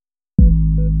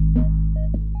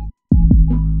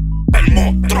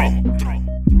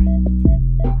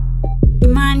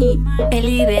el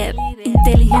líder,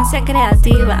 inteligencia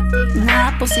creativa,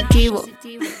 nada positivo.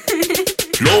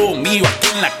 Lo mío aquí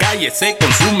en la calle se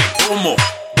consume como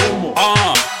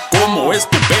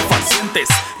estupefacientes.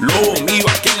 Lo mío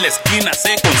aquí en la esquina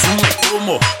se consume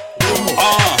como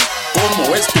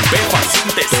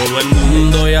estupefacientes. Todo el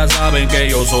mundo ya saben que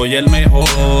yo soy el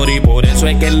mejor y por eso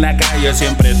es que en la calle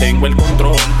siempre tengo el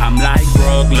control. I'm like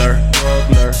Drugler.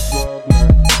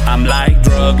 I'm like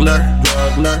Drugler.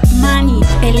 Manny,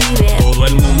 el líder. Todo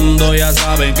el mundo ya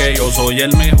saben que yo soy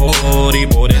el mejor y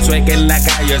por eso es que en la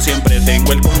calle siempre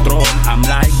tengo el control. I'm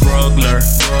like Drugler,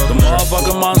 the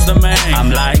motherfucking monster man.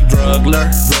 I'm like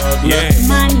Drugler, yeah.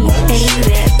 Manny, el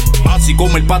líder. Así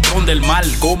como el patrón del mal,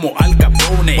 como Al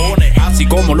Capone. Así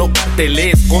como los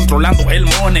carteles controlando el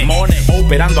money.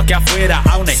 Operando aquí afuera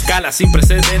a una escala sin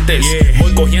precedentes.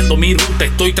 Voy cogiendo mi ruta,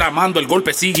 estoy tramando el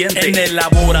golpe siguiente. En el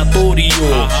laboratorio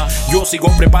yo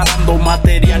sigo preparando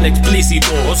material explícito,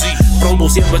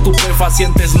 produciendo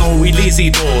estupefacientes no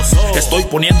ilícitos. Estoy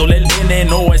poniéndole el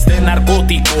veneno a este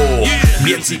narcótico,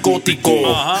 bien psicótico.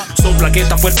 Sopla que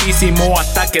está fuertísimo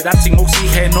hasta quedar sin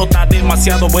oxígeno. Está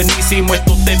demasiado buenísimo,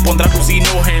 esto te pondrá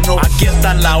alucinógeno. Aquí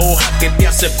está la hoja que te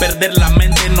hace perder la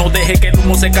mente. No deje que el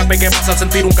humo se escape, que vas a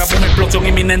sentir un café, una explosión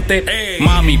inminente.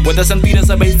 Mami, puedes sentir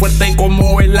ese bass fuerte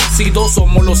como el ácido.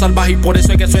 Somos los salvajes y por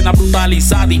eso es que suena brutal y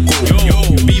sádico.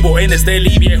 Vivo en este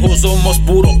viejo, somos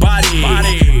puro party.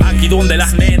 Aquí donde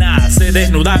las nenas se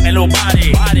desnudan en los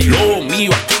bares. Lo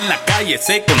mío aquí en la calle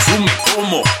se consume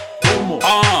como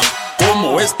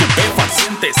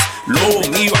estupefacientes. Lo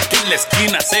mío aquí en la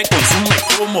esquina se consume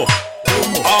como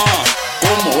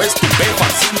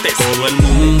estupefacientes. Todo el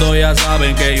mundo ya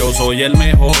saben que yo soy el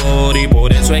mejor y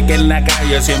por eso es que en la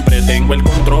calle siempre tengo el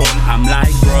control. I'm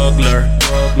like Drugler.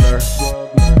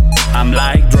 I'm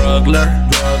like Drugler.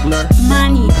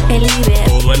 Manny, el líder.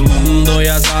 Todo el mundo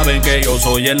ya saben que yo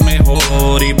soy el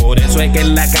mejor y por eso es que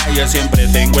en la calle siempre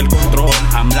tengo el control.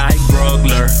 I'm like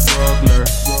Drugler.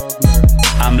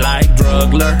 I'm like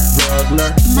Drugler.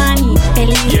 Manny, el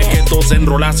líder. Y es que todo se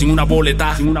enrola sin una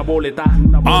boleta.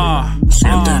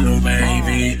 Siéntelo,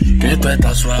 baby, que tú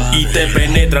estás suave. Y te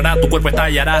penetrará, tu cuerpo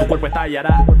estallará.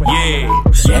 Yeah.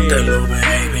 Siéntelo,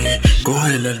 baby,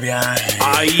 cógele el viaje.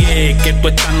 Ay, que tú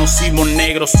estás nocivo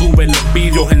negro. Sube los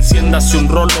vidrios, enciéndase un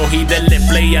rolo y denle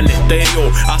play al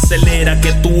estéreo. Acelera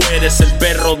que tú eres el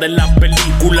perro de la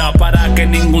película, para que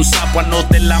ningún sapo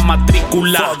anote la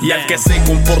matrícula. Y al que se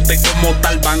comporte como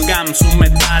tal Van Gam, su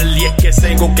metal. Y es que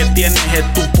ese ego que tienes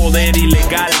es tu poder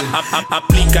ilegal.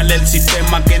 Aplícale el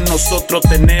sistema que nosotros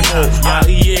tenemos.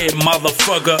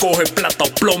 Motherfucker, coge plata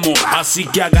o plomo. Así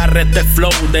que agarra este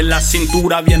flow de la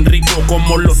cintura bien rico,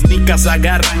 como los nicas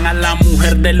agarran a la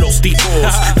mujer de los ticos.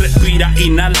 Respira,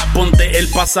 inhala, ponte el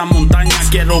pasamontaña.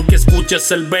 Quiero que escuches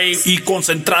el bass y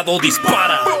concentrado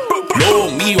dispara.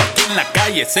 Lo mío aquí en la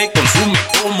calle se consume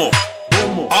como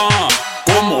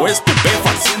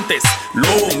estupefacientes. Lo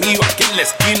mío aquí en la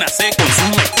esquina se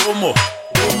consume como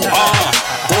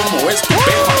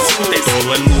estupefacientes.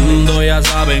 Todo el mundo ya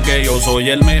saben que yo soy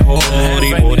el mejor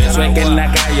y por eso es que en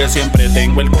la calle siempre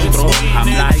tengo el control.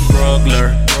 I'm like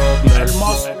Drugler.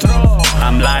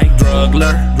 I'm like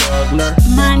Drugler.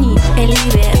 Manny, el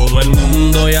líder. Todo el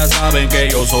mundo ya saben que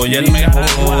yo soy el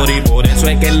mejor y por eso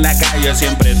es que en la calle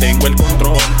siempre tengo el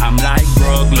control. I'm like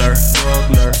Drugler.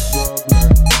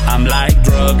 I'm like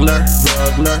Drugler.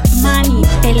 Manny,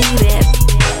 el líder.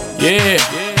 Yeah,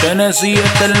 Tennessee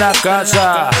está en la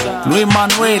casa. Luis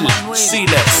Manuel,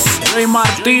 Siles, Rey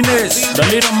Martínez, The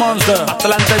Little Monster.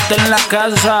 Atlanta está en la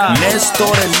casa.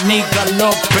 Néstor, el Nica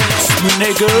López,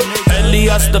 nigga.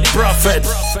 Elias the Prophet,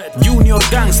 Junior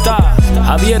Gangsta,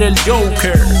 Javier el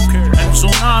Joker, el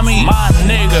Tsunami, Man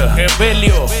nigga,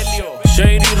 Evelio,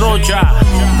 Shady Rocha.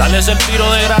 Dale ese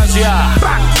tiro de gracia.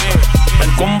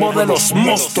 El combo de los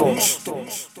monstruos.